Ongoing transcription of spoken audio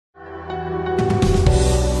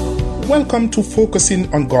Welcome to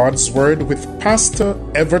Focusing on God's Word with Pastor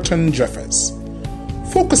Everton Jeffers.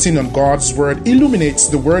 Focusing on God's Word illuminates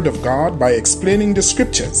the Word of God by explaining the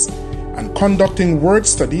Scriptures and conducting word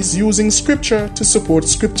studies using Scripture to support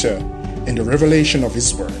Scripture in the revelation of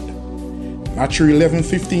His Word. Matthew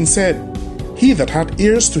 11:15 said, "He that hath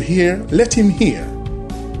ears to hear, let him hear."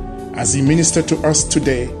 As he ministered to us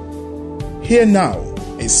today, here now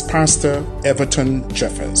is Pastor Everton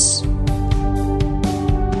Jeffers.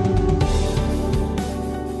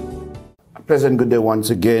 Pleasant good day once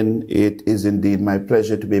again. It is indeed my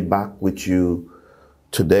pleasure to be back with you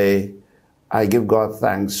today. I give God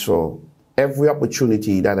thanks for every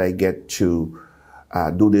opportunity that I get to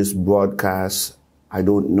do this broadcast. I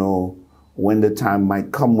don't know when the time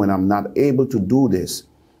might come when I'm not able to do this.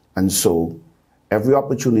 And so every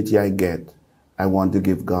opportunity I get, I want to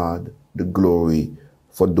give God the glory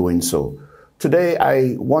for doing so. Today,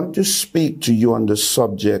 I want to speak to you on the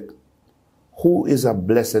subject, who is a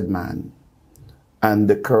blessed man? And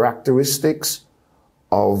the characteristics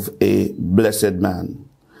of a blessed man.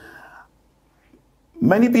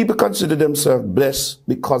 Many people consider themselves blessed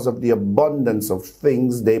because of the abundance of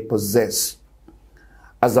things they possess.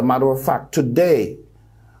 As a matter of fact, today,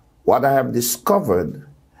 what I have discovered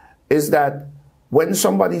is that when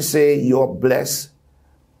somebody say you're blessed,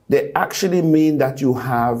 they actually mean that you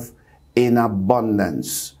have in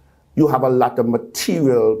abundance. You have a lot of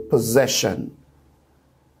material possession.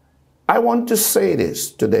 I want to say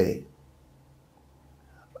this today,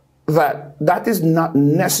 that is not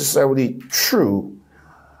necessarily true,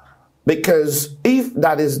 because if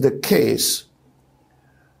that is the case,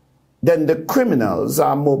 then the criminals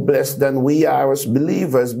are more blessed than we are as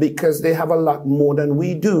believers because they have a lot more than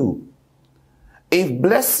we do. If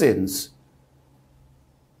blessings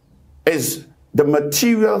is the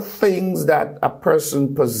material things that a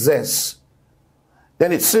person possesses,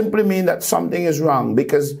 then it simply means that something is wrong,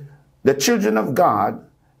 because the children of God,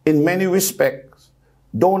 in many respects,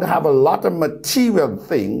 don't have a lot of material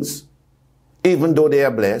things, even though they are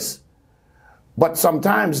blessed. But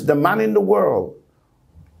sometimes the man in the world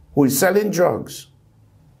who is selling drugs,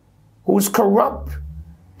 who's corrupt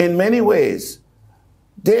in many ways,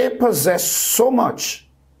 they possess so much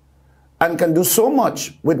and can do so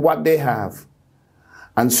much with what they have.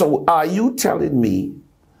 And so are you telling me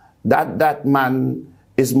that that man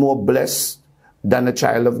is more blessed than a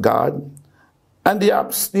child of God? And the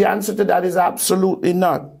answer to that is absolutely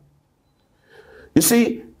not. You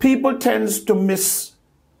see, people tend to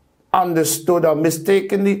misunderstood or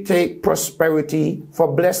mistakenly take prosperity for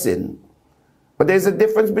blessing. But there's a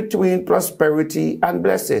difference between prosperity and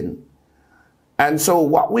blessing. And so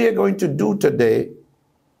what we are going to do today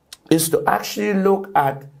is to actually look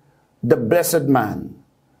at the blessed man,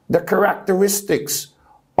 the characteristics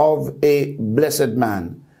of a blessed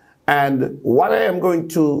man. And what I am going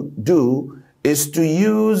to do is to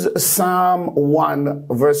use Psalm 1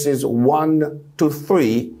 verses 1 to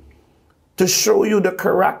 3 to show you the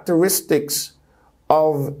characteristics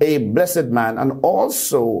of a blessed man. And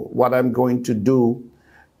also what I'm going to do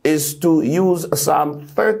is to use Psalm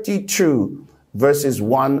 32 verses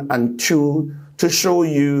 1 and 2 to show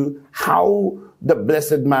you how the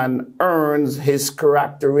blessed man earns his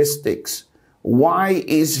characteristics. Why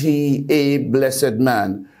is he a blessed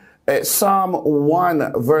man? Psalm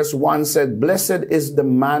 1 verse 1 said, "Blessed is the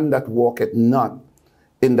man that walketh not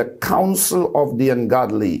in the counsel of the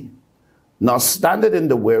ungodly, nor standeth in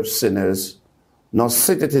the way of sinners, nor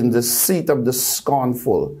sitteth in the seat of the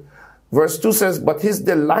scornful." Verse 2 says, "But his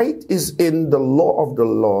delight is in the law of the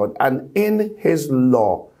Lord, and in his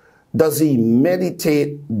law does he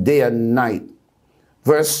meditate day and night."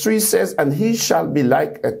 Verse 3 says, "And he shall be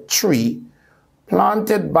like a tree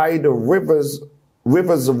planted by the rivers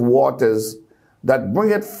of waters, that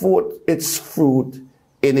bringeth forth its fruit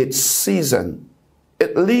in its season.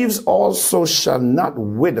 Its leaves also shall not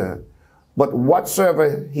wither, but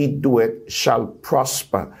whatsoever he doeth shall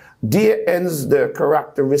prosper." There ends the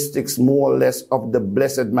characteristics more or less of the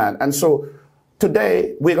blessed man. And so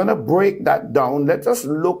today we're going to break that down. Let us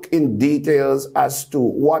look in details as to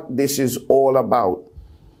what this is all about.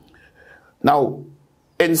 Now,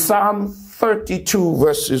 in Psalm 32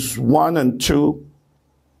 verses 1 and 2,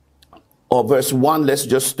 or verse 1, let's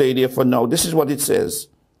just stay there for now. This is what it says.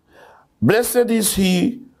 "Blessed is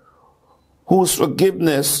he whose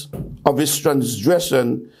forgiveness of his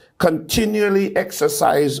transgression continually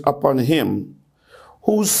exercise upon him,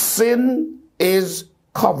 whose sin is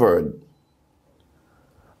covered.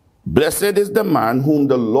 Blessed is the man whom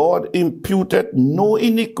the Lord imputed no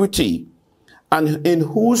iniquity, and in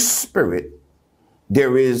whose spirit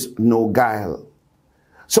there is no guile."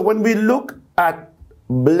 So when we look at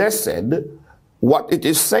blessed, what it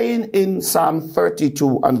is saying in Psalm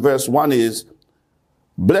 32 and verse 1 is,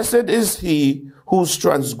 blessed is he whose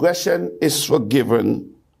transgression is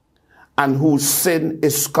forgiven and whose sin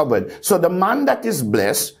is covered. So the man that is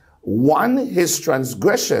blessed, one, his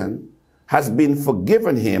transgression has been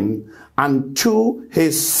forgiven him, and two,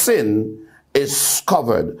 his sin is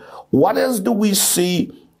covered. What else do we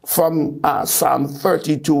see from Psalm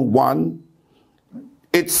 32, 1?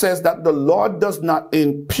 It says that the Lord does not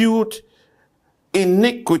impute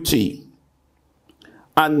iniquity.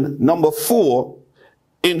 And number 4,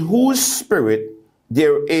 in whose spirit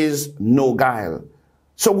there is no guile.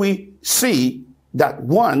 So we see that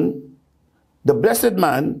one, the blessed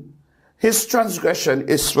man, his transgression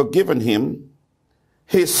is forgiven him,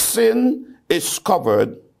 his sin is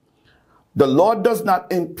covered, the Lord does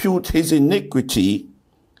not impute his iniquity,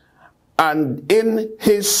 and in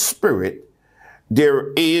his spirit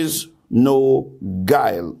there is no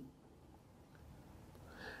guile.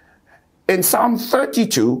 In Psalm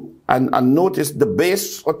 32, and notice the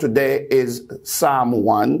base for today is Psalm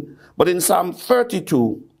 1, but in Psalm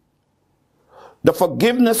 32, the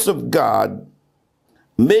forgiveness of God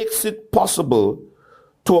makes it possible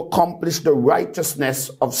to accomplish the righteousness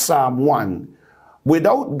of Psalm 1.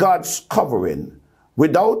 Without God's covering,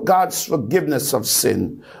 without God's forgiveness of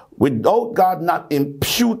sin, without God not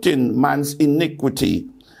imputing man's iniquity,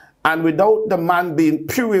 and without the man being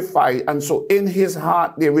purified, and so in his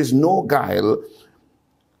heart there is no guile,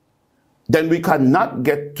 then we cannot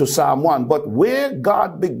get to Psalm 1. But where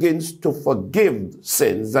God begins to forgive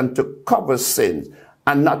sins and to cover sins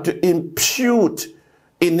and not to impute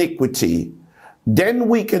iniquity, then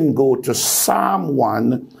we can go to Psalm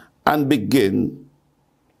 1 and begin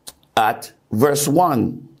at verse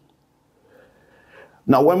 1.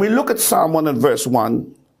 Now, when we look at Psalm 1 and verse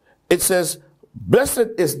 1, it says, blessed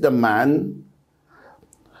is the man.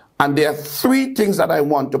 And there are 3 things that I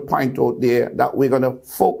want to point out there that we're going to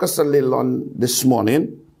focus a little on this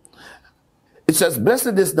morning. It says,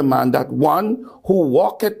 blessed is the man that one who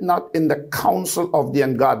walketh not in the counsel of the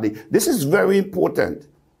ungodly. This is very important.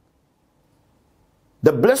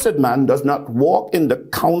 The blessed man does not walk in the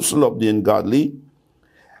counsel of the ungodly.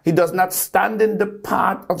 He does not stand in the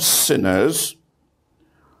path of sinners,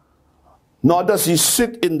 nor does he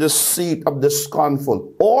sit in the seat of the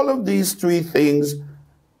scornful. All of these 3 things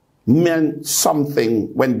meant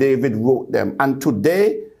something when David wrote them. And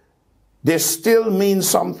today, they still mean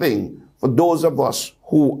something for those of us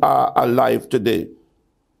who are alive today.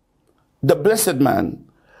 The blessed man.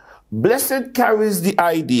 Blessed carries the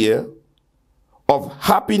idea of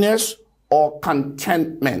happiness or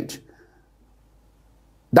contentment.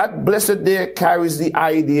 That blessed there carries the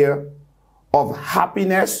idea of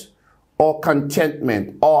happiness or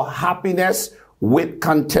contentment, or happiness with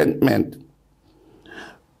contentment.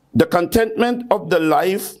 The contentment of the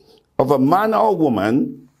life of a man or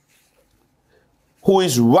woman who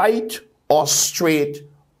is right or straight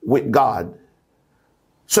with God.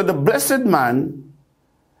 So the blessed man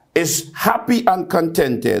is happy and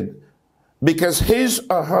contented because his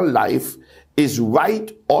or her life is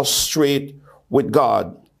right or straight with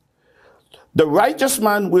God. The righteous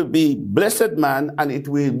man will be blessed man, and he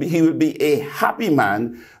will be a happy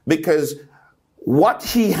man because what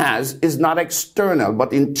he has is not external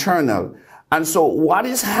but internal. And so what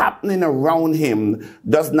is happening around him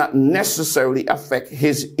does not necessarily affect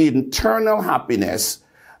his internal happiness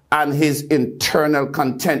and his internal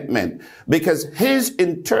contentment, because his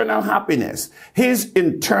internal happiness, his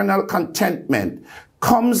internal contentment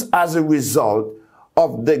comes as a result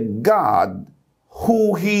of the God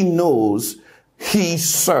who he knows he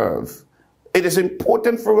serves. It is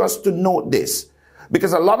important for us to note this,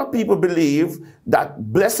 because a lot of people believe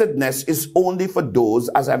that blessedness is only for those,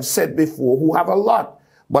 as I've said before, who have a lot.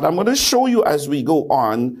 But I'm going to show you as we go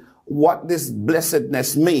on what this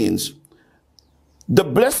blessedness means. The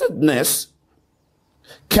blessedness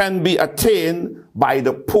can be attained by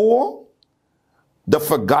the poor, the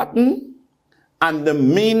forgotten, and the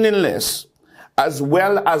meaningless, as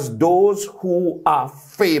well as those who are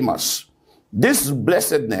famous. This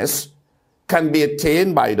blessedness can be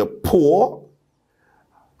attained by the poor,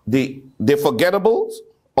 the forgettables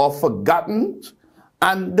or forgotten,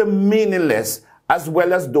 and the meaningless, as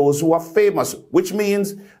well as those who are famous, which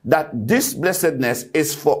means that this blessedness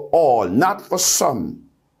is for all, not for some.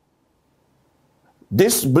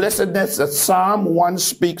 This blessedness that Psalm 1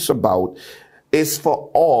 speaks about is for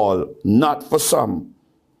all, not for some.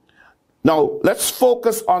 Now, let's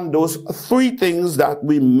focus on those 3 things that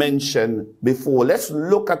we mentioned before. Let's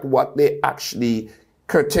look at what they actually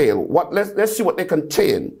curtail. Let's see what they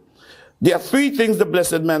contain. There are 3 things the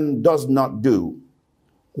blessed man does not do.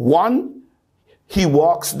 1, he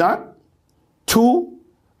walks not. 2,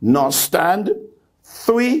 nor stand.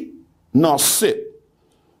 3, nor sit.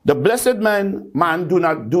 The blessed man do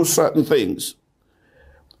not do certain things.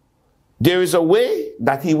 There is a way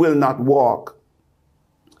that he will not walk,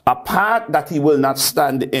 a path that he will not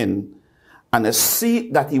stand in, and a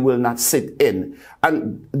seat that he will not sit in.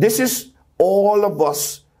 And this is, all of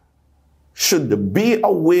us should be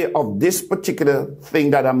aware of this particular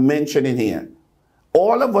thing that I'm mentioning here.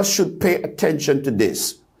 All of us should pay attention to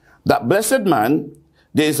this. That blessed man,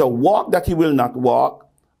 there is a walk that he will not walk,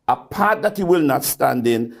 a path that he will not stand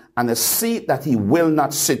in, and a seat that he will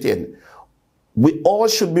not sit in. We all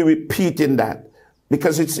should be repeating that,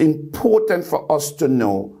 because it's important for us to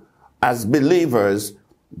know as believers,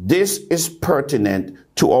 this is pertinent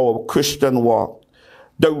to our Christian walk.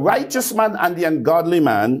 The righteous man and the ungodly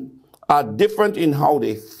man are different in how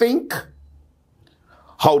they think,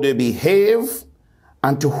 how they behave,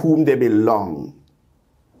 and to whom they belong.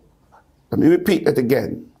 Let me repeat it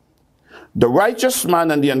again. The righteous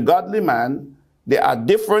man and the ungodly man, they are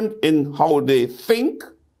different in how they think,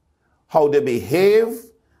 how they behave,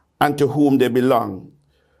 and to whom they belong.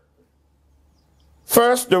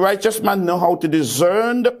 First, the righteous man knows how to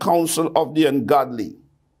discern the counsel of the ungodly.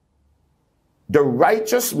 The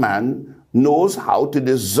righteous man knows how to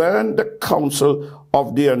discern the counsel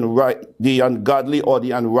of the ungodly or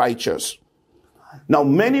the unrighteous. Now,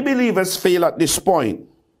 many believers fail at this point.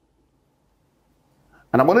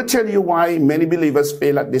 And I'm going to tell you why many believers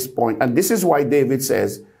fail at this point. And this is why David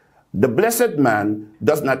says, the blessed man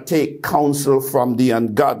does not take counsel from the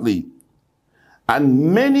ungodly.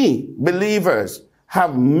 And many believers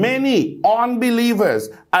have many unbelievers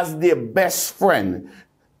as their best friend.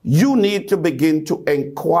 You need to begin to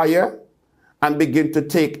inquire and begin to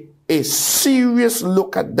take a serious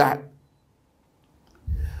look at that.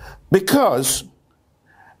 Because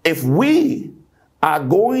if we are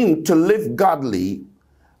going to live godly,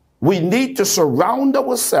 we need to surround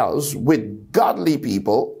ourselves with godly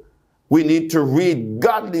people. We need to read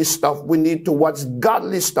godly stuff. We need to watch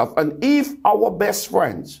godly stuff. And if our best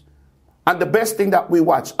friends and the best thing that we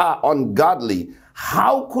watch are ungodly,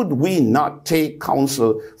 how could we not take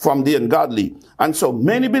counsel from the ungodly? And so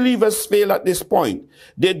many believers fail at this point.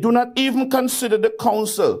 They do not even consider the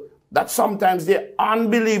counsel that sometimes their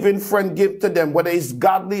unbelieving friend give to them, whether it's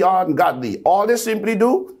godly or ungodly. All they simply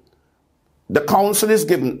do, the counsel is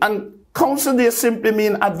given. And counsel there simply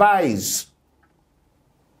mean advice.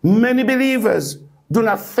 Many believers do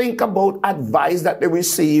not think about advice that they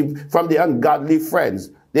receive from the ungodly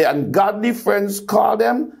friends. The ungodly friends call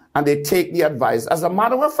them and they take the advice. As a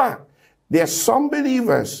matter of fact, there are some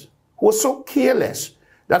believers who are so careless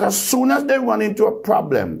that as soon as they run into a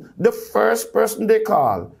problem, the first person they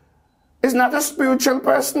call is not a spiritual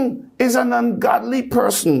person, is an ungodly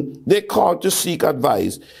person they call to seek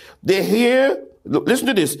advice. They hear, listen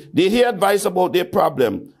to this, they hear advice about their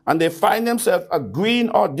problem and they find themselves agreeing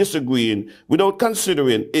or disagreeing without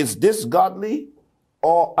considering, is this godly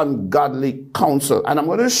or ungodly counsel? And I'm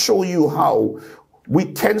going to show you how we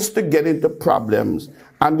tend to get into problems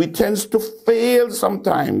and we tend to fail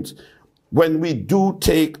sometimes when we do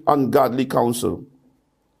take ungodly counsel.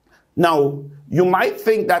 Now, you might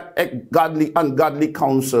think that ungodly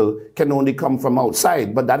counsel can only come from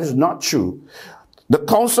outside, but that is not true. The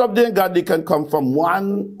counsel of the ungodly can come from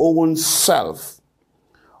one's own self.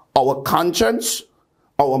 Our conscience,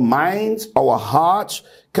 our minds, our hearts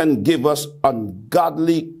can give us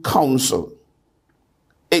ungodly counsel.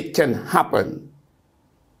 It can happen.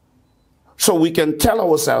 So we can tell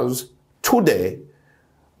ourselves today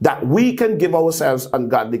that we can give ourselves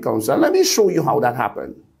ungodly counsel. Let me show you how that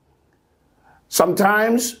happened.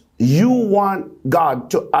 Sometimes you want God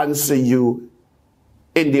to answer you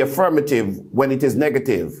in the affirmative when it is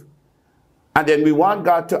negative. And then we want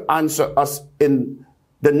God to answer us in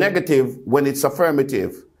the negative when it's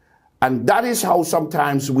affirmative. And that is how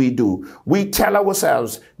sometimes we do. We tell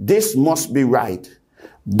ourselves, this must be right.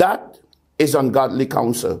 That is ungodly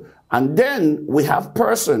counsel. And then we have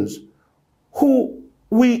persons who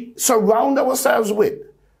we surround ourselves with.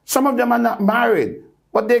 Some of them are not married,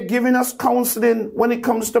 but they're giving us counseling when it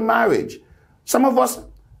comes to marriage. Some of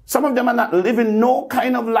them are not living no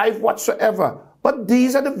kind of life whatsoever. But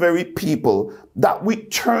these are the very people that we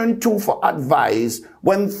turn to for advice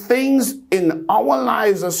when things in our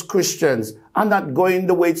lives as Christians are not going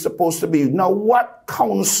the way it's supposed to be. Now, what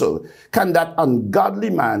counsel can that ungodly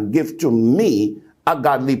man give to me, a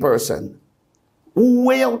godly person?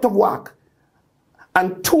 Way out of whack.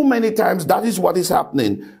 And too many times that is what is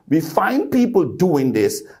happening. We find people doing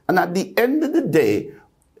this, and at the end of the day,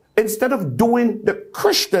 instead of doing the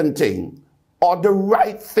Christian thing, or the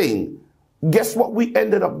right thing. Guess what we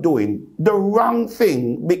ended up doing? The wrong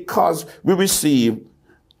thing, because we received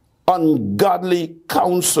ungodly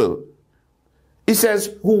counsel. He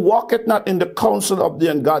says, who walketh not in the counsel of the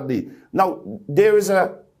ungodly. Now, there is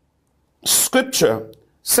a scripture,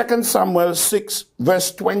 2 Samuel 6,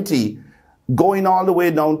 verse 20, going all the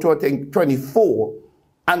way down to, I think, 24.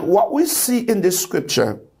 And what we see in this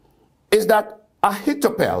scripture is that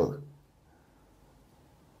Ahithophel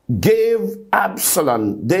gave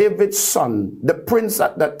Absalom, David's son, the prince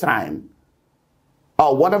at that time,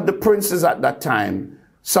 or one of the princes at that time,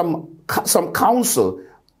 some counsel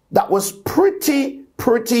that was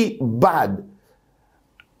pretty bad.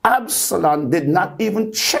 Absalom did not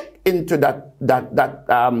even check into that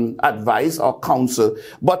advice or counsel,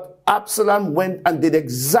 but Absalom went and did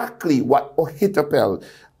exactly what Ahithophel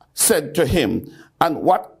said to him. And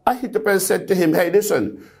what Ahithophel said to him, hey,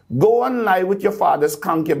 listen, go and lie with your father's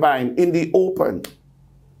concubine in the open.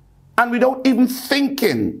 And without even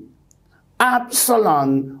thinking,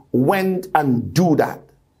 Absalom went and do that.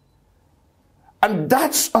 And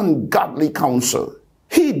that's ungodly counsel.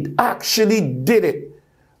 He actually did it.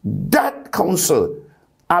 That counsel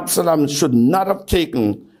Absalom should not have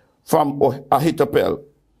taken from Ahithophel.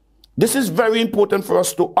 This is very important for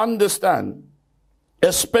us to understand,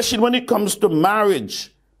 especially when it comes to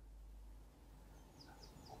marriage.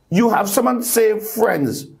 You have someone, say,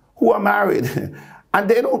 friends who are married, and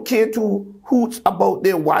they don't care to hoot about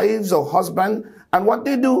their wives or husband, and what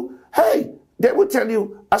they do, hey, they will tell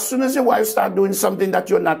you, as soon as your wife starts doing something that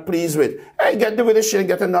you're not pleased with, hey, get rid of shit and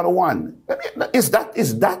get another one. Is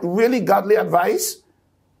that really godly advice?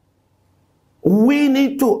 We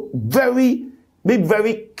need to be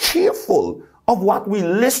very careful of what we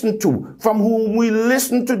listen to, from whom we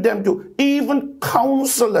listen to them to, even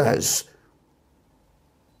counselors.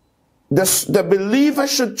 The believer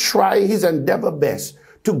should try his endeavor best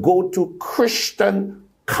to go to Christian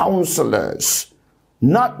counselors,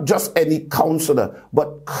 not just any counselor,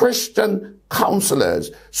 but Christian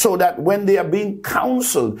counselors, so that when they are being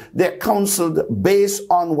counseled, they're counseled based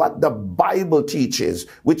on what the Bible teaches,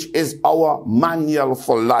 which is our manual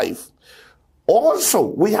for life. Also,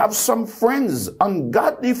 we have some friends,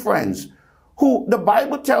 ungodly friends, who the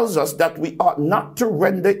Bible tells us that we ought not to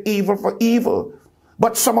render evil for evil.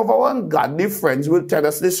 But some of our ungodly friends will tell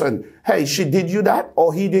us, listen, hey, she did you that,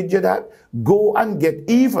 or he did you that. Go and get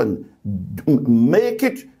even. Make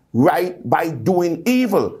it right by doing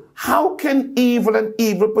evil. How can evil and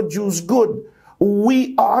evil produce good?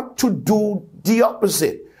 We are to do the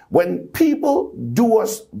opposite. When people do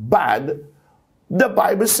us bad, the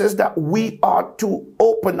Bible says that we are to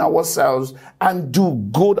open ourselves and do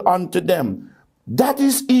good unto them. That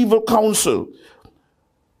is evil counsel.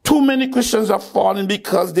 Too many Christians are falling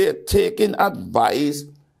because they're taking advice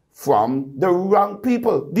from the wrong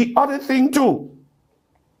people. The other thing too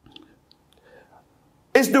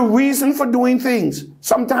is the reason for doing things.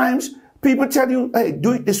 Sometimes people tell you, hey,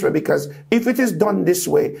 do it this way, because if it is done this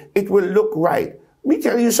way, it will look right. Let me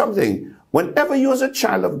tell you something. Whenever you as a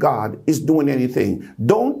child of God is doing anything,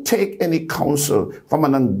 don't take any counsel from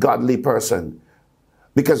an ungodly person.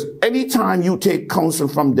 Because anytime you take counsel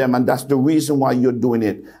from them, and that's the reason why you're doing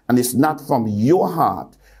it, and it's not from your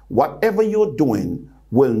heart, whatever you're doing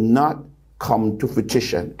will not come to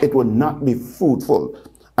fruition. It will not be fruitful.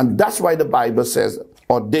 And that's why the Bible says,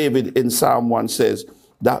 or David in Psalm 1 says,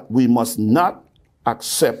 that we must not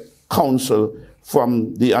accept counsel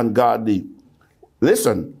from the ungodly.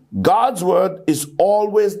 Listen, God's word is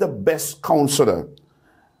always the best counselor.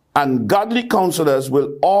 And godly counselors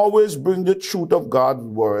will always bring the truth of God's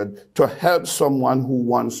word to help someone who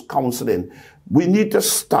wants counseling. We need to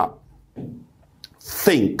stop,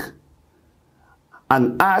 think,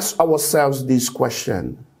 and ask ourselves this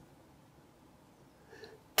question.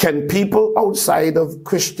 Can people outside of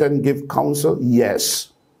Christian give counsel?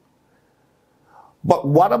 Yes. But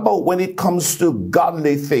what about when it comes to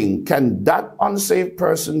godly thing? Can that unsaved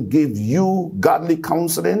person give you godly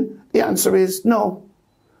counseling? The answer is no.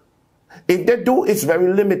 If they do, it's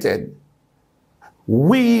very limited.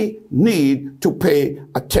 We need to pay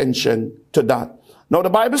attention to that. Now the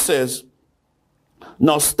Bible says,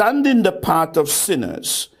 now stand in the path of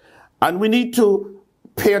sinners. And we need to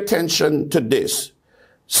pay attention to this.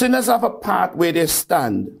 Sinners have a path where they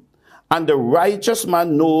stand. And the righteous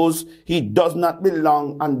man knows he does not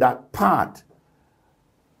belong on that path.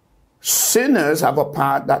 Sinners have a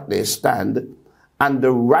path that they stand. And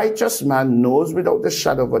the righteous man knows without a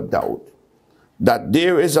shadow of a doubt that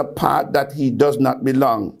there is a path that he does not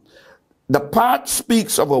belong. The path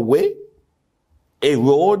speaks of a way, a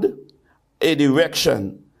road, a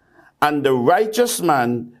direction, and the righteous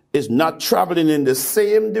man is not traveling in the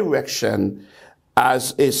same direction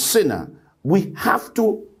as a sinner. We have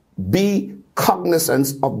to be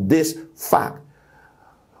cognizant of this fact.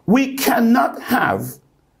 We cannot have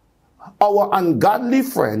our ungodly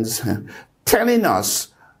friends telling us,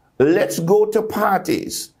 let's go to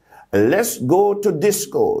parties, let's go to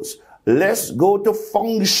discos, let's go to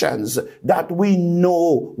functions that we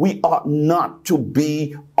know we ought not to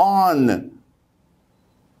be on.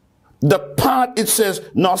 The path, it says,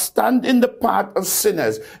 now stand in the path of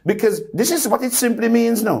sinners, because this is what it simply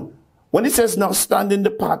means now. When it says now stand in the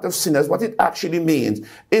path of sinners, what it actually means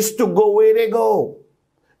is to go where they go,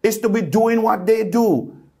 is to be doing what they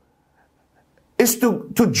do, is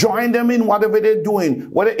to join them in whatever they're doing,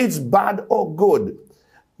 whether it's bad or good.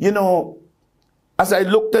 You know, as I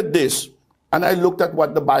looked at this, and I looked at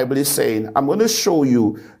what the Bible is saying, I'm going to show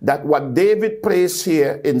you that what David plays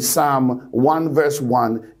here in Psalm 1 verse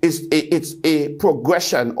 1 is it's a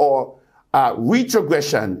progression or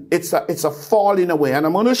retrogression. It's a falling away. And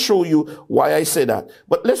I'm going to show you why I say that.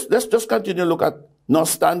 But let's just continue to look at now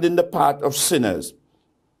stand in the path of sinners.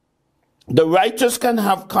 The righteous can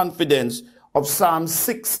have confidence of Psalm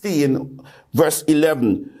 16 verse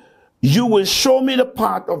 11. You will show me the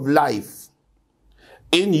path of life.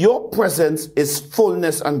 In your presence is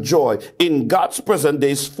fullness and joy. In God's presence there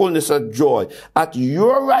is fullness and joy. At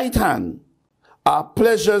your right hand are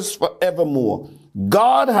pleasures forevermore.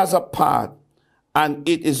 God has a path, and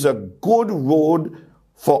it is a good road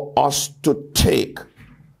for us to take.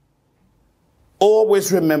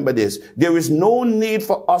 Always remember this. There is no need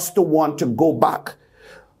for us to want to go back.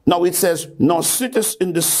 Now it says, nor sittest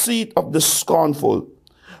in the seat of the scornful.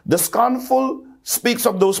 The scornful speaks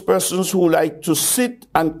of those persons who like to sit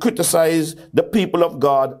and criticize the people of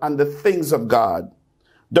God and the things of God.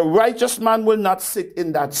 The righteous man will not sit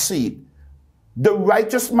in that seat. The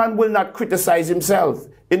righteous man will not criticize himself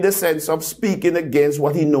in the sense of speaking against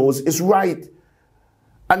what he knows is right.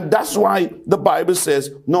 And that's why the Bible says,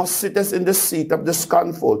 nor sittest in the seat of the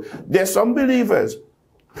scornful. There are some believers,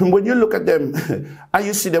 when you look at them and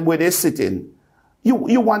you see them where they're sitting, you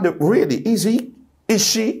wonder, really, is he, is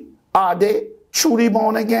she, are they truly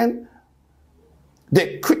born again?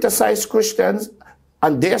 They criticize Christians,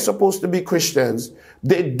 and they're supposed to be Christians.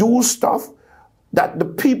 They do stuff that the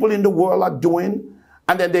people in the world are doing,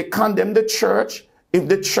 and then they condemn the church if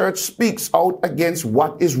the church speaks out against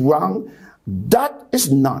what is wrong. That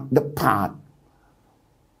is not the path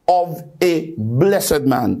of a blessed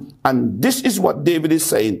man. And this is what David is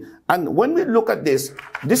saying. And when we look at this,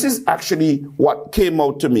 this is actually what came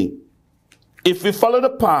out to me. If we follow the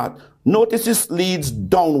path, notice this leads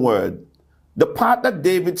downward. The path that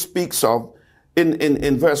David speaks of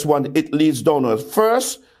in verse 1, it leads downward.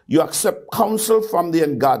 First, you accept counsel from the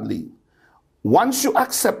ungodly. Once you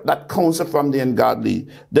accept that counsel from the ungodly,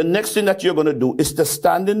 the next thing that you're going to do is to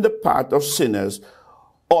stand in the path of sinners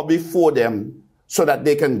or before them so that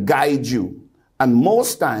they can guide you. And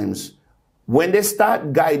most times, when they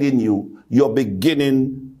start guiding you, you're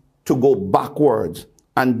beginning to go backwards.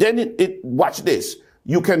 And then watch this,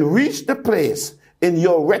 you can reach the place in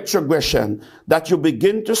your retrogression that you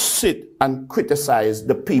begin to sit and criticize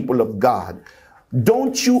the people of God.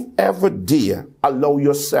 Don't you ever dare allow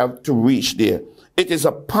yourself to reach there. It is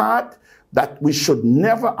a path that we should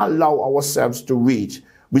never allow ourselves to reach.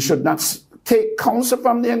 We should not take counsel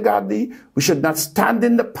from the ungodly. We should not stand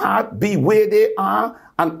in the path, be where they are,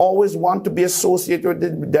 and always want to be associated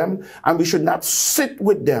with them. And we should not sit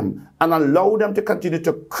with them and allow them to continue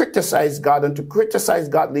to criticize God and to criticize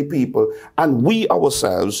godly people. And we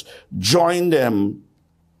ourselves join them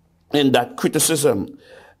in that criticism.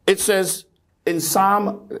 It says in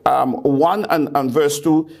Psalm 1 and verse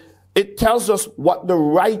 2, it tells us what the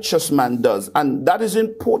righteous man does. And that is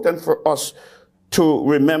important for us to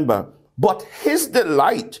remember. But his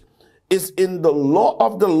delight is in the law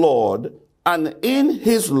of the Lord, and in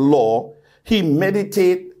his law he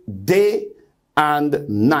meditates day and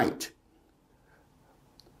night.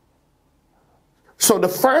 So the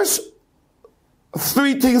first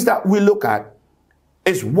three things that we look at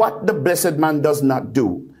is what the blessed man does not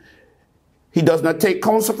do. He does not take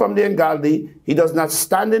counsel from the ungodly. He does not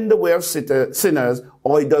stand in the way of sinners,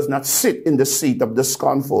 or he does not sit in the seat of the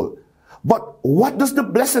scornful. But what does the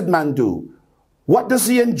blessed man do? What does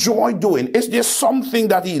he enjoy doing? Is there something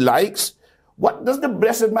that he likes? What does the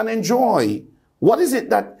blessed man enjoy? What is it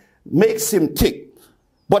that makes him tick?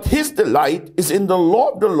 But his delight is in the law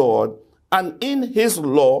of the Lord, and in his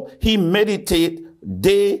law he meditates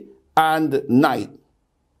day and night.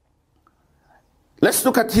 Let's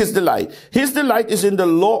look at his delight. His delight is in the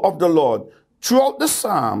law of the Lord. Throughout the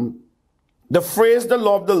psalm, The phrase the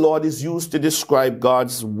law of the Lord is used to describe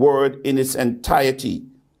God's word in its entirety,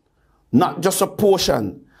 not just a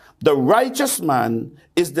portion. The righteous man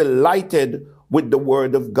is delighted with the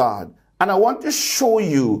word of God. And I want to show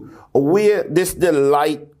you where this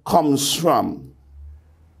delight comes from.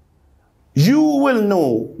 You will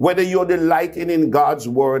know whether you're delighting in God's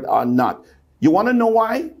word or not. You want to know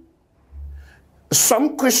why?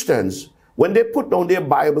 Some Christians, when they put down their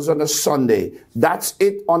Bibles on a Sunday, that's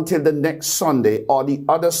it until the next Sunday or the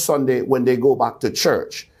other Sunday when they go back to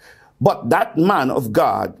church. But that man of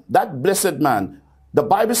God, that blessed man, the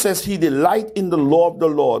Bible says he delight in the law of the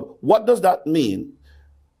Lord. What does that mean?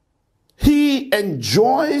 He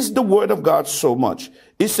enjoys the word of God so much.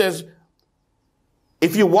 He says,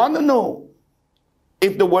 if you want to know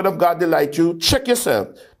if the word of God delights you, check yourself.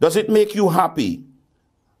 Does it make you happy?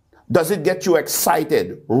 Does it get you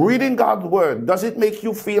excited? Reading God's word, does it make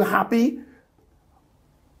you feel happy?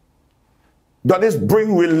 Does it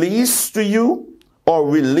bring release to you or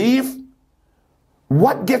relief?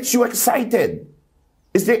 What gets you excited?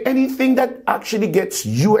 Is there anything that actually gets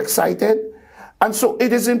you excited? And so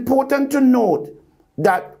it is important to note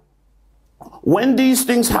that when these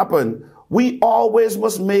things happen, we always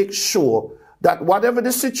must make sure that whatever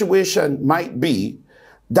the situation might be,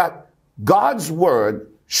 that God's word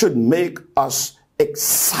should make us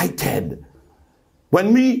excited.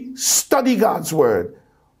 When we study God's word,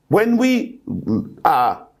 when we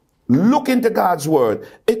look into God's word,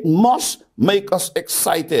 it must make us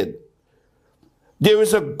excited. There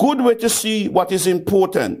is a good way to see what is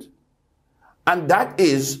important, and that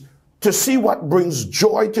is to see what brings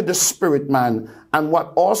joy to the spirit man and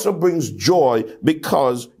what also brings joy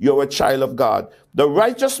because you're a child of God. The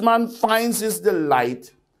righteous man finds his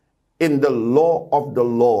delight in the law of the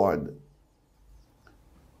Lord.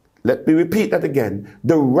 Let me repeat that again.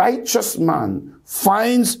 The righteous man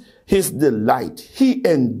finds his delight. He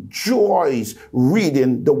enjoys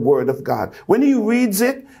reading the word of God. When he reads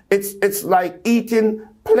it, it's like eating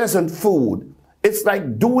pleasant food. It's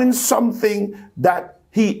like doing something that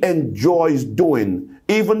he enjoys doing,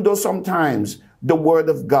 even though sometimes the word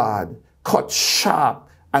of God cuts sharp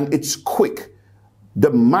and it's quick. The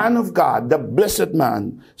man of God, the blessed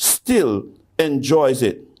man, still enjoys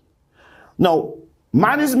it. Now,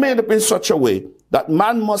 man is made up in such a way that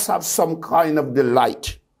man must have some kind of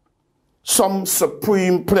delight, some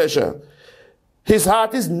supreme pleasure. His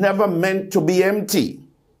heart is never meant to be empty.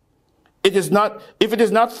 It is not, if it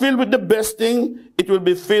is not filled with the best thing, it will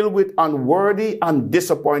be filled with unworthy and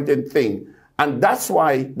disappointing thing. And that's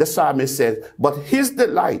why the psalmist says, but his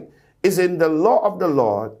delight is in the law of the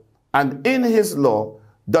Lord, and in his law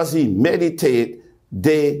does he meditate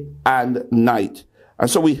day and night. And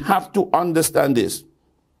so we have to understand this.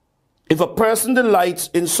 If a person delights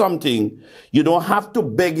in something, you don't have to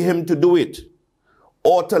beg him to do it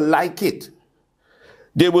or to like it.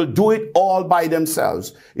 They will do it all by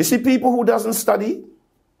themselves. You see people who doesn't study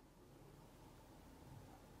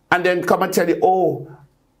and then come and tell you, oh,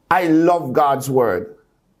 I love God's word.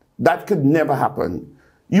 That could never happen.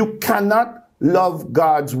 You cannot love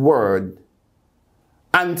God's word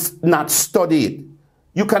and not study it.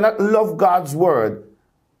 You cannot love God's word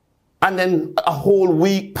and then a whole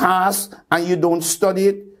week pass and you don't study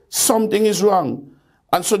it. Something is wrong.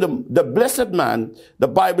 And so the blessed man, the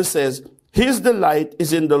Bible says, his delight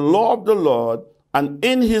is in the law of the Lord, and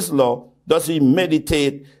in his law does he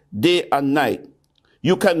meditate day and night.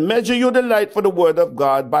 You can measure your delight for the word of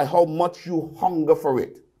God by how much you hunger for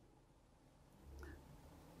it.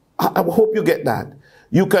 I hope you get that.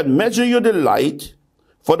 You can measure your delight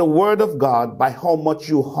for the word of God by how much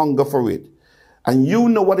you hunger for it. And you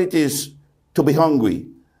know what it is to be hungry.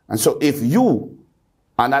 And so if you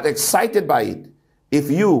are not excited by it, if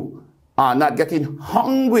you are not getting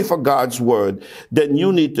hungry for God's word, then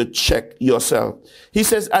you need to check yourself. He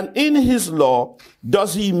says, and in his law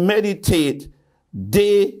does he meditate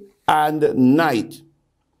day and night.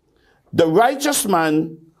 The righteous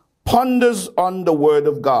man ponders on the word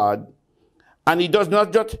of God, and he does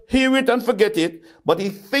not just hear it and forget it, but he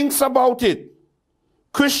thinks about it.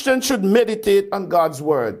 Christians should meditate on God's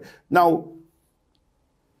word. Now,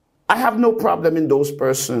 I have no problem in those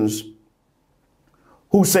persons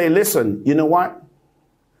who say, listen, you know what?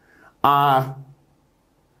 I've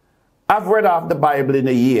read off the Bible in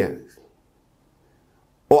a year.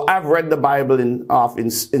 Or I've read the Bible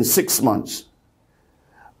in 6 months.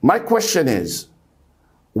 My question is,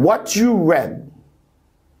 what you read,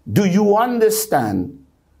 do you understand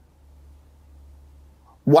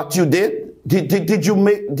what you did?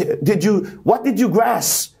 What did you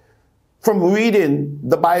grasp from reading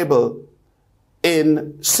the Bible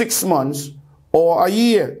in 6 months or a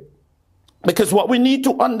year? Because what we need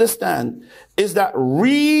to understand is that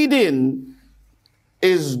reading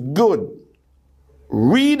is good.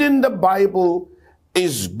 Reading the Bible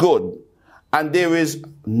is good. And there is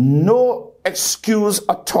no excuse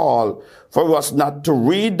at all for us not to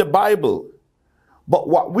read the Bible. But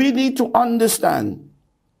what we need to understand,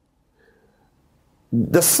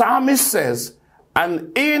 the psalmist says,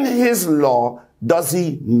 and in his law does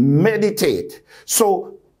he meditate.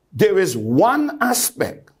 So there is one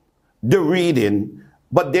aspect, the reading,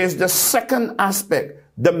 but there's the second aspect,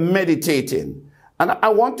 the meditating. And I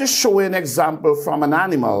want to show you an example from an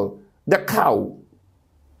animal, the cow.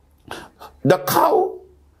 The cow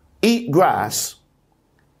eats grass,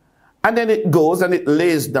 and then it goes and it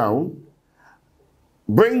lays down,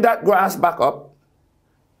 bring that grass back up,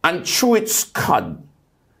 and chew its cud.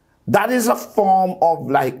 That is a form of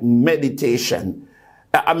like meditation.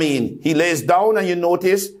 I mean, he lays down and you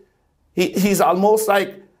notice he's almost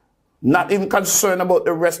like not even concerned about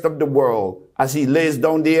the rest of the world. As he lays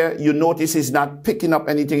down there, you notice he's not picking up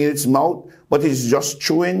anything in its mouth, but he's just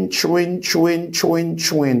chewing.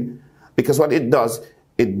 Because what it does,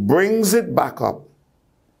 it brings it back up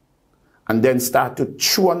and then start to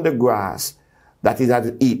chew on the grass that it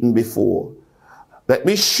had eaten before. Let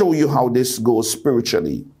me show you how this goes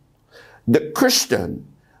spiritually. The Christian,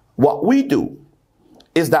 what we do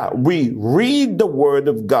is that we read the Word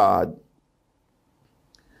of God,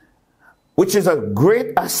 which is a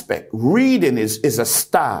great aspect. Reading is a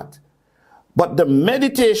start. But the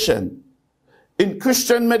meditation, in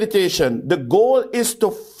Christian meditation, the goal is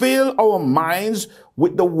to fill our minds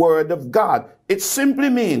with the Word of God. It simply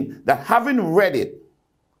means that having read it,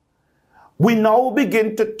 we now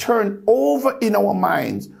begin to turn over in our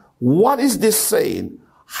minds. What is this saying?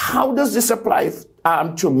 How does this apply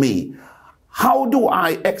to me? How do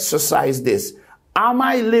I exercise this? Am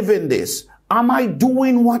I living this? Am I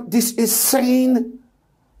doing what this is saying?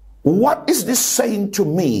 What is this saying to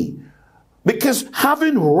me? Because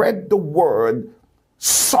having read the Word,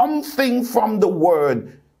 something from the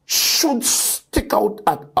Word should stick out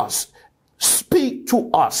at us, speak to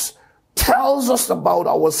us, tells us about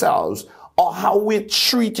ourselves or how we're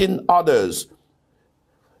treating others.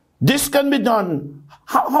 This can be done.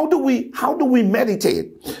 How do we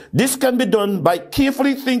meditate? This can be done by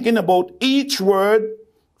carefully thinking about each word,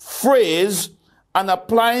 phrase, and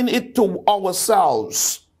applying it to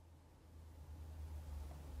ourselves.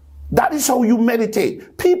 That is how you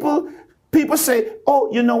meditate. People say,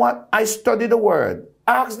 oh, you know what? I studied the Word.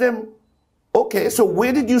 Ask them, okay, so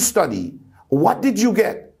where did you study? What did you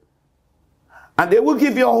get? And they will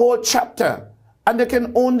give you a whole chapter, and they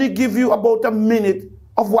can only give you about a minute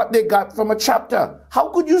of what they got from a chapter. How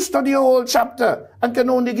could you study a whole chapter and can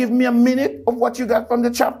only give me a minute of what you got from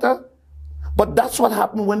the chapter? But that's what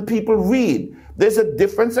happens when people read. There's a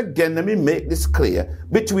difference, again, let me make this clear,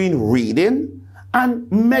 between reading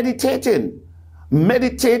and meditating.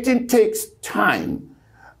 Meditating takes time.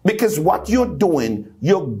 Because what you're doing,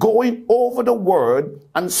 you're going over the Word,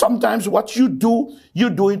 and sometimes what you do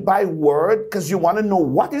it by word, because you want to know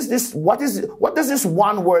what does this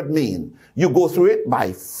one word mean? You go through it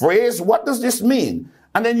by phrase, what does this mean?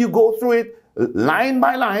 And then you go through it line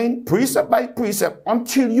by line, precept by precept,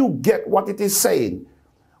 until you get what it is saying.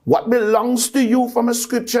 What belongs to you from a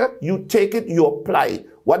scripture, you take it, you apply it.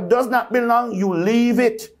 What does not belong, you leave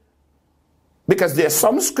it. Because there are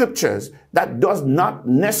some scriptures that does not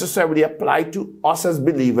necessarily apply to us as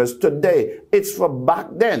believers today. It's for back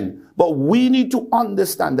then. But we need to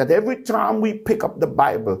understand that every time we pick up the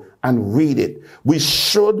Bible and read it, we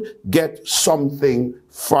should get something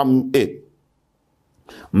from it.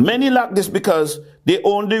 Many lack this because they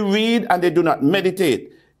only read and they do not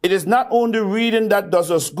meditate. It is not only reading that does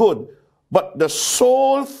us good, but the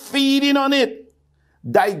soul feeding on it,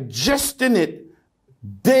 digesting it,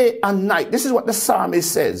 day and night. This is what the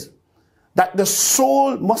psalmist says, that the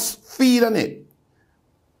soul must feed on it,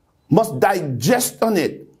 must digest on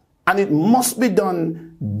it, and it must be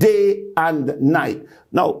done day and night.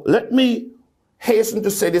 Now, let me hasten to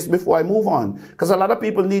say this before I move on, because a lot of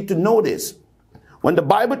people need to know this. When the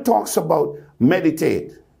Bible talks about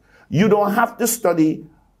meditate, you don't have to study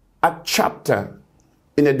a chapter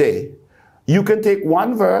in a day. You can take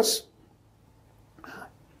one verse,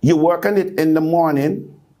 you work on it in the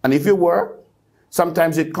morning, and if you work,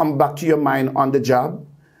 sometimes it comes back to your mind on the job.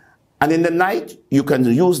 And in the night, you can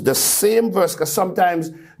use the same verse, because sometimes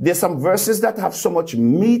there's some verses that have so much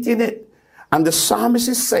meat in it. And the psalmist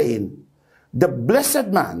is saying, the blessed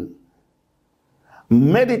man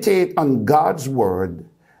meditate on God's word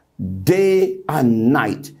day and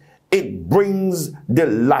night. It brings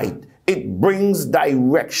delight. It brings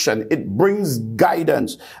direction. It brings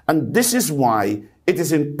guidance. And this is why it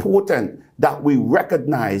is important that we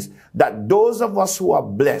recognize that those of us who are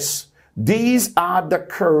blessed, these are the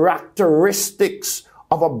characteristics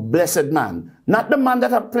of a blessed man. Not the man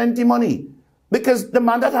that have plenty money. Because the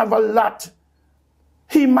man that have a lot,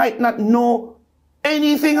 he might not know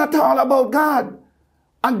anything at all about God.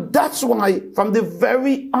 And that's why from the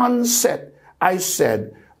very onset, I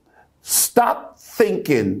said, stop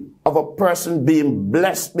thinking of a person being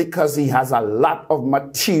blessed because he has a lot of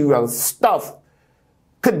material stuff.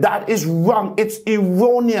 Because that is wrong. It's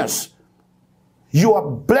erroneous. You are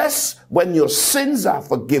blessed when your sins are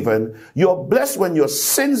forgiven. You're blessed when your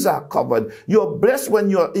sins are covered. You're blessed when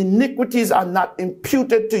your iniquities are not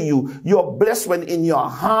imputed to you. You're blessed when in your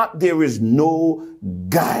heart there is no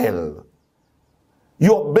guile.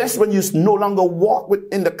 You're blessed when you no longer walk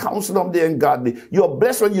in the counsel of the ungodly. You're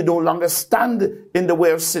blessed when you no longer stand in the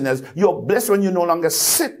way of sinners. You're blessed when you no longer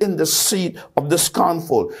sit in the seat of the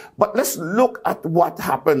scornful. But let's look at what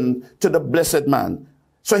happened to the blessed man.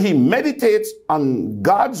 So he meditates on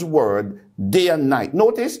God's word day and night.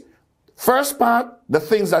 Notice, first part, the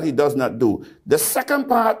things that he does not do. The second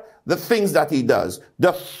part, the things that he does.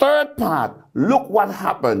 The third part, look what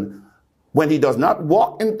happened when he does not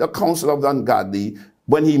walk in the counsel of the ungodly.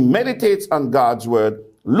 When he meditates on God's word,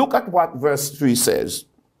 look at what verse 3 says.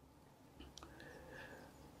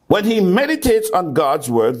 When he meditates on God's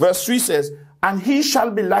word, verse 3 says, and he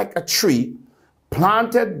shall be like a tree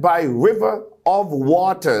planted by river of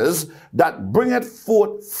waters that bringeth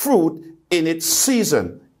forth fruit in its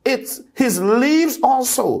season. His leaves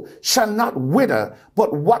also shall not wither,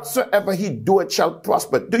 but whatsoever he doeth shall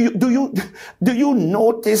prosper. Do you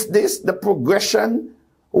notice this, the progression?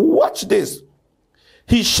 Watch this.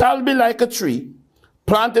 He shall be like a tree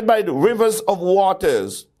planted by the rivers of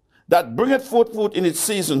waters that bringeth forth fruit in its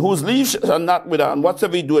season, whose leaves shall not wither, and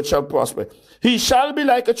whatsoever he doeth shall prosper. He shall be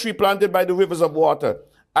like a tree planted by the rivers of water.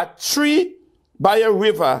 A tree by a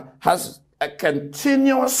river has a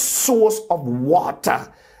continuous source of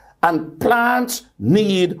water, and plants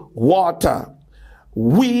need water.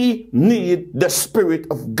 We need the Spirit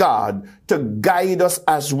of God to guide us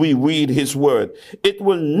as we read his word. It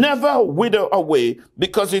will never wither away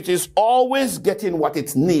because it is always getting what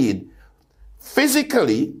it needs.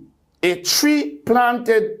 Physically, a tree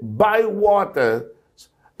planted by water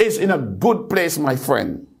is in a good place, my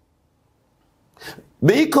friend,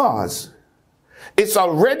 because it's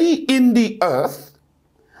already in the earth,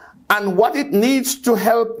 and what it needs to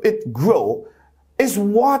help it grow is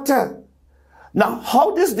water. Now,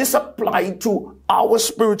 how does this apply to our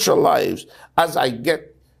spiritual lives as I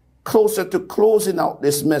get closer to closing out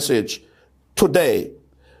this message today?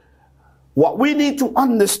 What we need to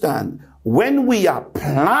understand, when we are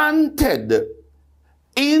planted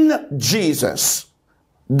in Jesus,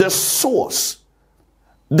 the source,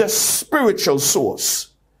 the spiritual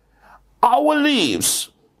source, our leaves,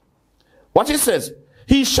 what it says,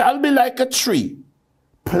 he shall be like a tree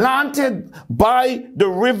planted by the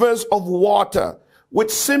rivers of water,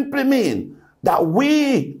 which simply mean that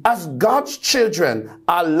we as God's children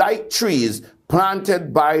are like trees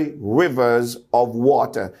planted by rivers of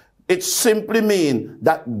water. It simply means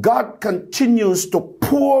that God continues to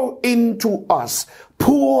pour into us,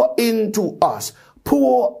 pour into us,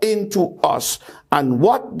 pour into us. And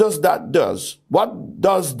what does that do? What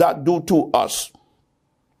does that do to us?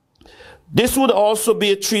 This would also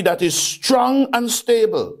be a tree that is strong and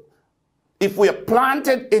stable. If we are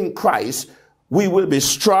planted in Christ, we will be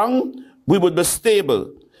strong, we will be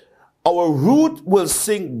stable. Our root will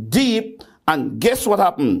sink deep, and guess what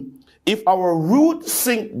happened? If our root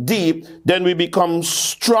sink deep, then we become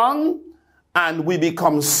strong and we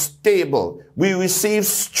become stable. We receive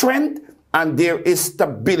strength and there is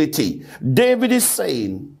stability. David is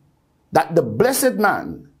saying that the blessed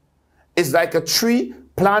man is like a tree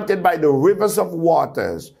planted by the rivers of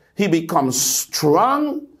waters. He becomes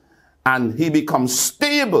strong and he becomes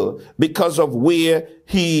stable because of where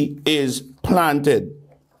he is planted.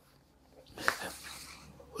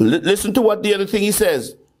 Listen to what the other thing he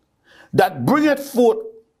says. That bringeth forth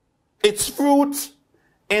its fruit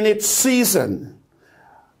in its season.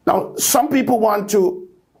 Now, some people want to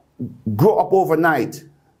grow up overnight.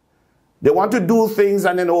 They want to do things,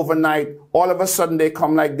 and then overnight, all of a sudden they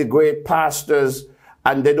come like the great pastors,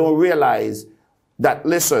 and they don't realize that,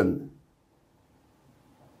 listen,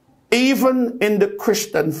 even in the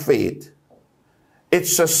Christian faith,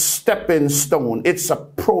 it's a stepping stone. It's a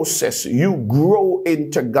process. You grow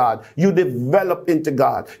into God. You develop into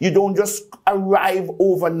God. You don't just arrive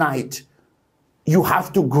overnight. you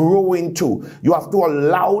have to grow into. You have to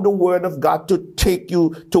allow the word of God to take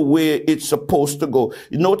you to where it's supposed to go.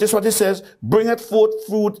 You notice what it says? Bringeth forth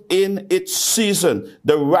fruit in its season.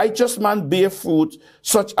 The righteous man bear fruit,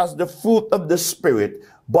 such as the fruit of the Spirit,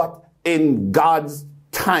 but in God's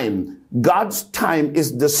time. God's time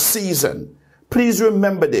is the season. Please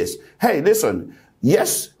remember this. Hey, listen.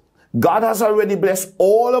 Yes, God has already blessed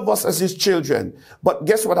all of us as his children. But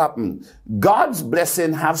guess what happened? God's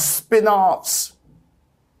blessing have spin-offs.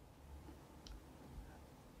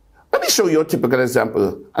 Let me show you a typical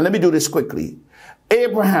example. And let me do this quickly.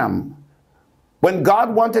 Abraham. When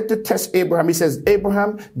God wanted to test Abraham, he says,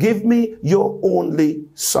 Abraham, give me your only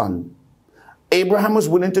son. Abraham was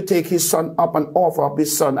willing to take his son up and offer up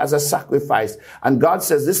his son as a sacrifice. And God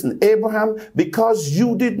says, listen, Abraham, because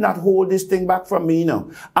you did not hold this thing back from me,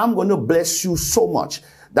 I'm going to bless you so much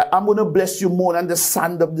that I'm going to bless you more than the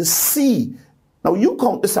sand of the sea. Now, you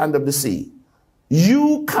count the sand of the sea.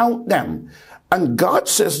 You count them. And God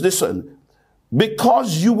says, listen,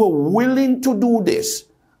 because you were willing to do this,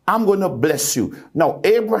 I'm going to bless you. Now,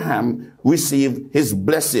 Abraham received his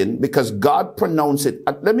blessing because God pronounced it.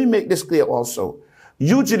 Let me make this clear also.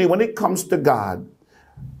 Usually when it comes to God,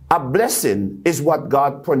 a blessing is what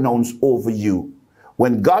God pronounced over you.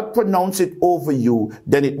 When God pronounces it over you,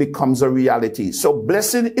 then it becomes a reality. So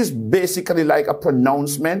blessing is basically like a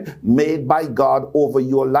pronouncement made by God over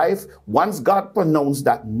your life. Once God pronounced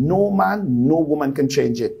that, no man, no woman can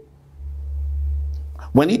change it.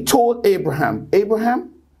 When he told Abraham,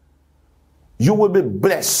 Abraham, you will be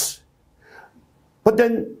blessed. But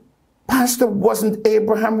then, Pastor, wasn't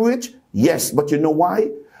Abraham rich? Yes, but you know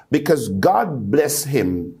why? Because God blessed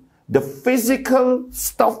him. The physical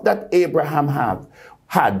stuff that Abraham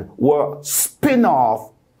had were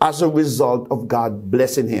spin-off as a result of God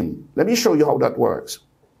blessing him. Let me show you how that works.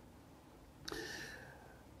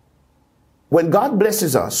 When God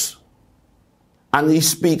blesses us, and he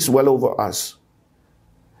speaks well over us,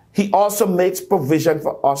 he also makes provision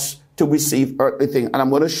for us to receive earthly things. And I'm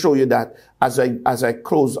going to show you that as I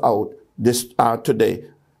close out this today.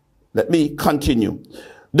 Let me continue.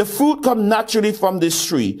 The fruit comes naturally from this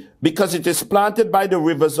tree because it is planted by the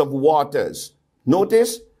rivers of waters.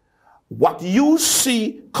 Notice what you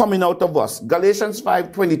see coming out of us. Galatians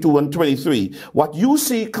 5:22 and 23. What you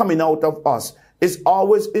see coming out of us is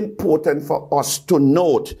always important for us to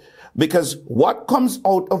note, because what comes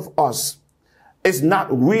out of us is not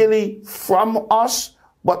really from us,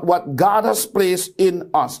 but what God has placed in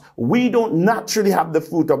us. We don't naturally have the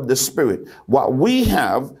fruit of the Spirit. What we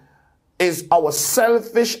have is our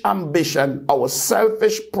selfish ambition, our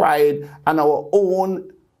selfish pride, and our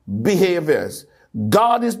own behaviors.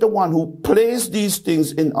 God is the one who placed these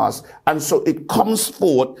things in us, and so it comes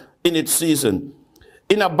forth in its season.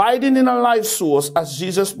 In abiding in a life source, as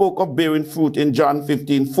Jesus spoke of bearing fruit in John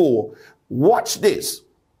 15:4, watch this.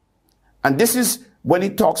 And this is when he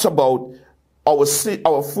talks about our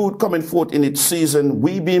fruit coming forth in its season,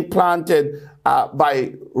 we being planted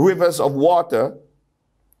by rivers of water.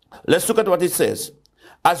 Let's look at what it says.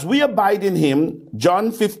 As we abide in him,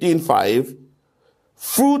 John 15:5,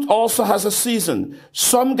 fruit also has a season.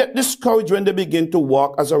 Some get discouraged when they begin to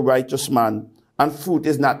walk as a righteous man, and fruit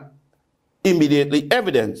is not immediately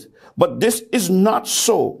evident. But this is not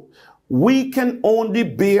so. We can only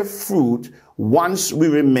bear fruit once we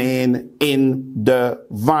remain in the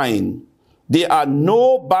vine. There are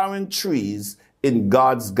no barren trees in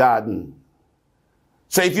God's garden.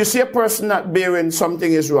 So if you see a person not bearing,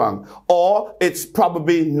 something is wrong, or it's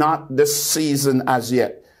probably not the season as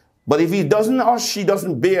yet. But if he doesn't or she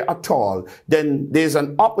doesn't bear at all, then there's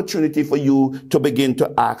an opportunity for you to begin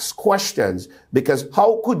to ask questions. Because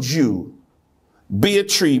how could you be a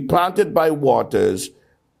tree planted by waters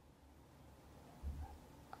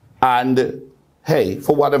and, hey,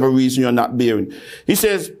 for whatever reason you're not bearing? He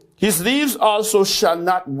says, his leaves also shall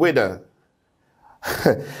not wither.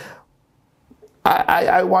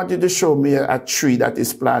 I want you to show me a tree that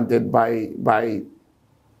is planted by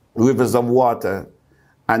rivers of water,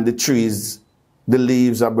 and the trees, the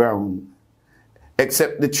leaves are brown,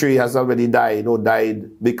 except the tree has already died or died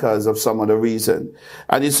because of some other reason.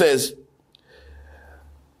 And it says,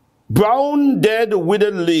 brown, dead,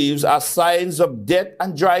 withered leaves are signs of death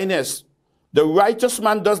and dryness. The righteous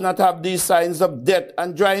man does not have these signs of death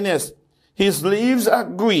and dryness. His leaves are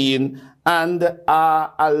green and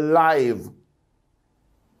are alive.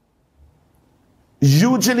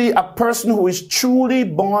 Usually a person who is truly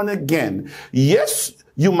born again, yes,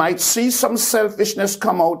 you might see some selfishness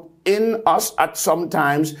come out in us at some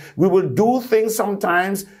times. We will do things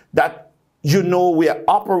sometimes that, you know, we are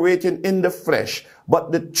operating in the flesh.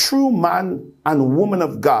 But the true man and woman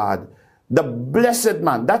of God, the blessed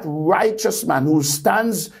man, that righteous man who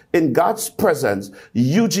stands in God's presence,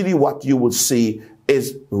 usually what you will see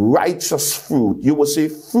is righteous fruit. You will see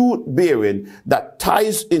fruit bearing that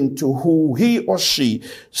ties into who he or she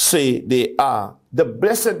say they are. The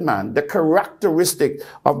blessed man, the characteristic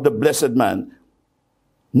of the blessed man.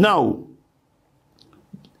 Now,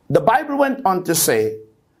 the Bible went on to say,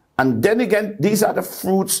 and then again, these are the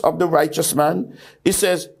fruits of the righteous man. It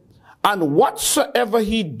says, and whatsoever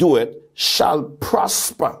he doeth shall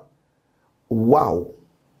prosper. Wow.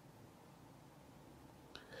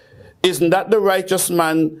 Isn't that the righteous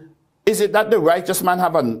man? Is it that the righteous man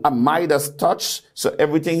have a Midas touch? So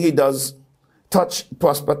everything he does, touch,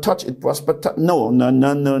 prosper, touch it, prosper, touch. No.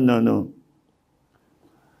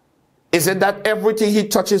 Is it that everything he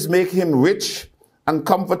touches make him rich and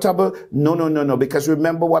comfortable? No. Because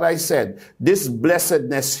remember what I said. This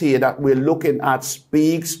blessedness here that we're looking at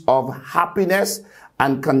speaks of happiness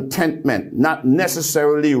and contentment, not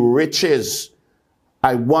necessarily riches.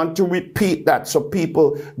 I want to repeat that so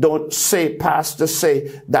people don't say, pastor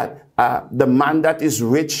say that the man that is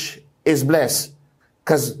rich is blessed.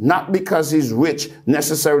 Not because he's rich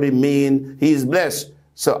necessarily mean he's blessed.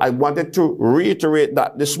 So I wanted to reiterate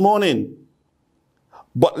that this morning.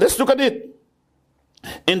 But let's look at it.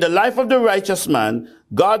 In the life of the righteous man,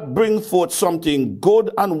 God brings forth something good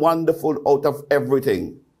and wonderful out of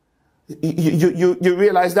everything. You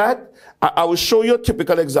realize that? I will show you a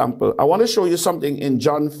typical example. I want to show you something in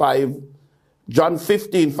John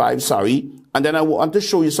 15:5, and then I want to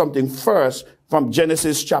show you something first from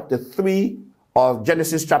Genesis chapter 3 or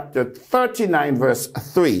Genesis chapter 39 verse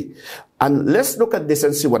 3. And let's look at this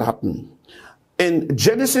and see what happened. In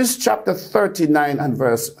Genesis chapter 39 and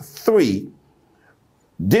verse 3,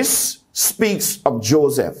 this speaks of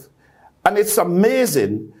Joseph. And it's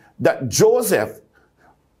amazing that Joseph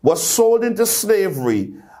was sold into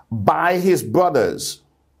slavery by his brothers.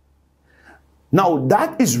 Now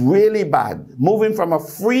that is really bad, moving from a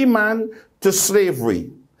free man to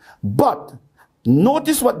slavery. But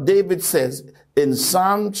notice what David says in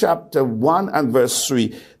Psalm chapter 1 and verse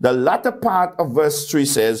 3. The latter part of verse 3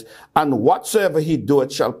 says, and whatsoever he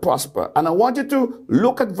doeth shall prosper. And I want you to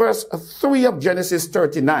look at verse 3 of Genesis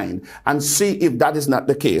 39 and see if that is not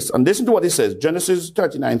the case. And listen to what it says, Genesis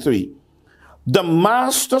 39:3. The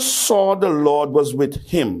master saw the Lord was with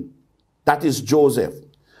him. That is Joseph.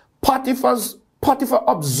 Potiphar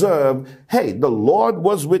observed, hey, the Lord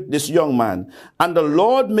was with this young man. And the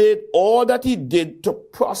Lord made all that he did to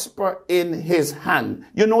prosper in his hand.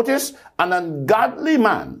 You notice? An ungodly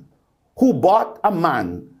man who bought a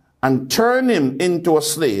man and turned him into a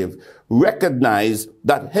slave recognized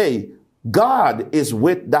that, hey, God is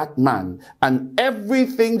with that man, and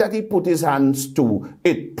everything that he put his hands to,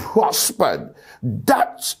 it prospered.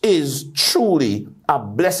 That is truly a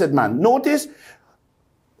blessed man. Notice,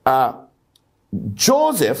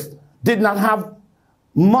 Joseph did not have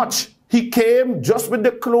much. He came just with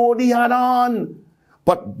the clothes he had on.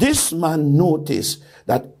 But this man noticed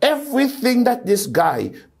that everything that this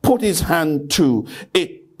guy put his hand to,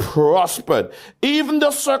 it prospered. Even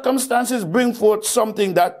the circumstances bring forth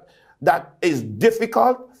something that is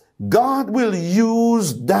difficult, God will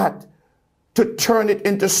use that to turn it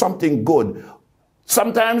into something good.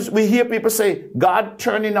 Sometimes we hear people say, God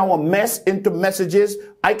turning our mess into messages.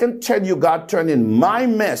 I can tell you God turning my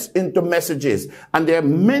mess into messages. And there are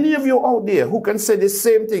many of you out there who can say the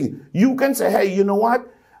same thing. You can say, hey, you know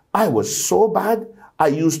what? I was so bad. I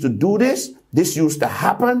used to do this. This used to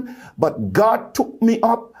happen. But God took me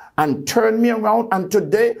up and turn me around, and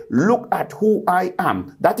today look at who I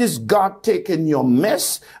am. That is God taking your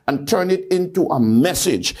mess and turn it into a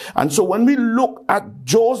message. And so when we look at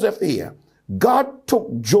Joseph here, God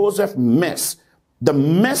took Joseph's mess, the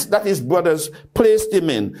mess that his brothers placed him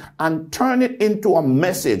in, and turned it into a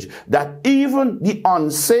message that even the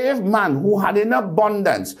unsaved man who had in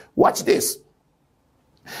abundance, watch this.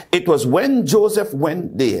 It was when Joseph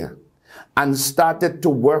went there and started to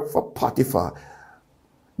work for Potiphar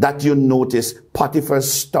that you notice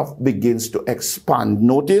Potiphar's stuff begins to expand.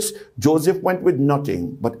 Notice Joseph went with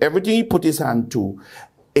nothing, but everything he put his hand to,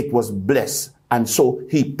 it was blessed. And so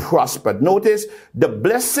he prospered. Notice the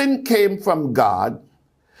blessing came from God.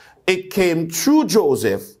 It came through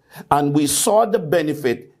Joseph, and we saw the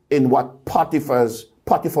benefit in what Potiphar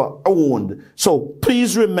owned. So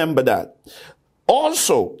please remember that.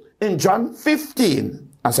 Also in John 15,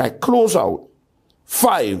 as I close out,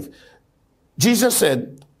 5, Jesus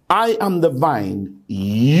said, I am the vine,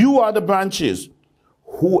 you are the branches.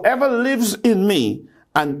 Whoever lives in me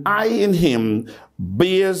and I in him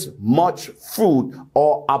bears much fruit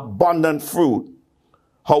or abundant fruit.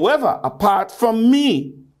 However, apart from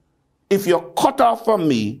me, if you're cut off from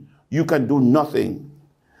me, you can do nothing.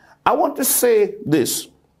 I want to say this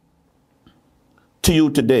to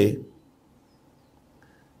you today.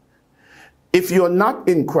 If you're not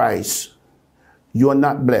in Christ, you're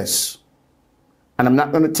not blessed. And I'm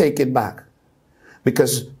not going to take it back,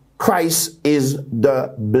 because Christ is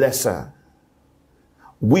the blesser.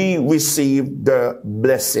 We receive the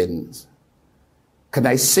blessings. Can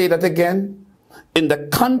I say that again? In the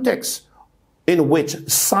context in which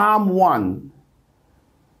Psalm 1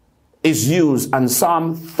 is used and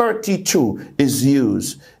Psalm 32 is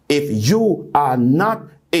used, if you are not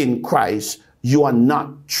in Christ, you are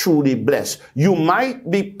not truly blessed. You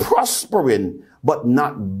might be prospering, but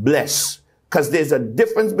not blessed, because there's a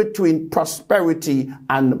difference between prosperity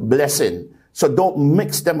and blessing. So don't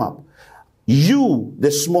mix them up. You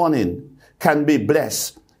this morning can be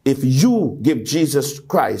blessed if you give Jesus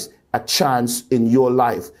Christ a chance in your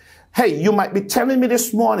life. Hey, you might be telling me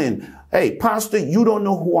this morning, hey, Pastor, you don't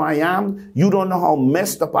know who I am. You don't know how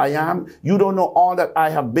messed up I am. You don't know all that I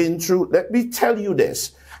have been through. Let me tell you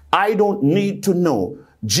this. I don't need to know.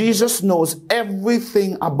 Jesus knows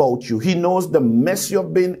everything about you. He knows the mess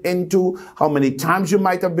you've been into, how many times you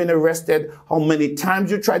might have been arrested, how many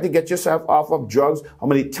times you tried to get yourself off of drugs, how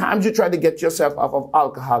many times you tried to get yourself off of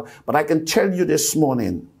alcohol. But I can tell you this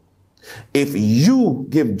morning, if you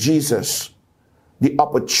give Jesus the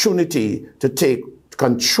opportunity to take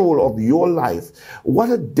control of your life,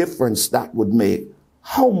 what a difference that would make.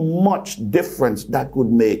 How much difference that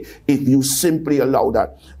would make if you simply allow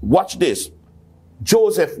that. Watch this.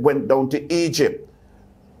 Joseph went down to Egypt.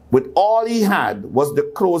 With all he had was the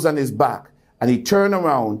clothes on his back. And he turned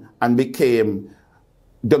around and became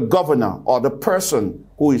the governor, or the person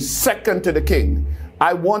who is second to the king.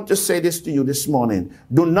 I want to say this to you this morning.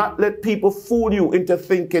 Do not let people fool you into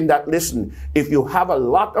thinking that, listen, if you have a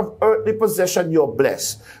lot of earthly possession, you're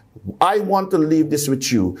blessed. I want to leave this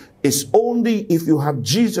with you. It's only if you have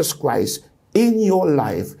Jesus Christ in your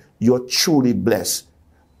life, you're truly blessed.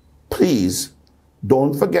 Please,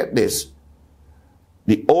 don't forget this.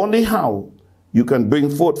 The only how you can bring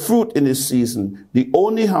forth fruit in this season, the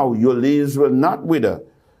only how your leaves will not wither,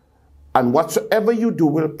 and whatsoever you do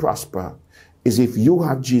will prosper, is if you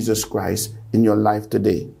have Jesus Christ in your life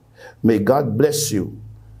today. May God bless you,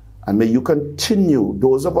 and may you continue.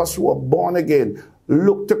 Those of us who are born again,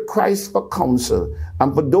 look to Christ for counsel.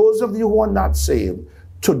 And for those of you who are not saved,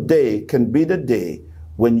 today can be the day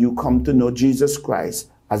when you come to know Jesus Christ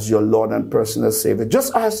as your Lord and personal Savior.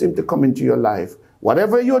 Just ask him to come into your life.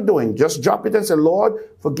 Whatever you're doing, just drop it and say, Lord,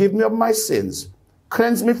 forgive me of my sins.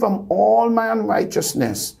 Cleanse me from all my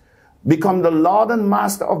unrighteousness. Become the Lord and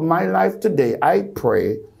Master of my life today. I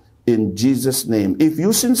pray in Jesus' name. If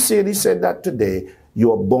you sincerely said that today,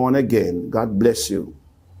 you are born again. God bless you.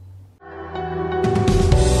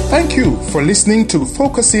 Thank you for listening to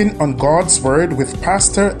Focusing on God's Word with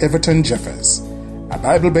Pastor Everton Jeffers, a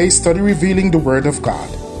Bible-based study revealing the Word of God.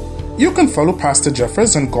 You can follow Pastor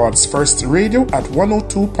Jeffers on God's First Radio at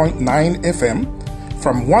 102.9 FM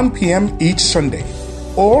from 1 p.m. each Sunday,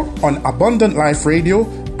 or on Abundant Life Radio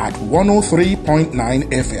at 103.9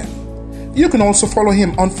 FM. You can also follow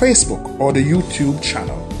him on Facebook or the YouTube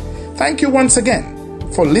channel. Thank you once again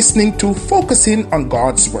for listening to Focusing on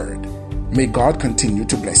God's Word. May God continue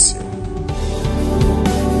to bless you.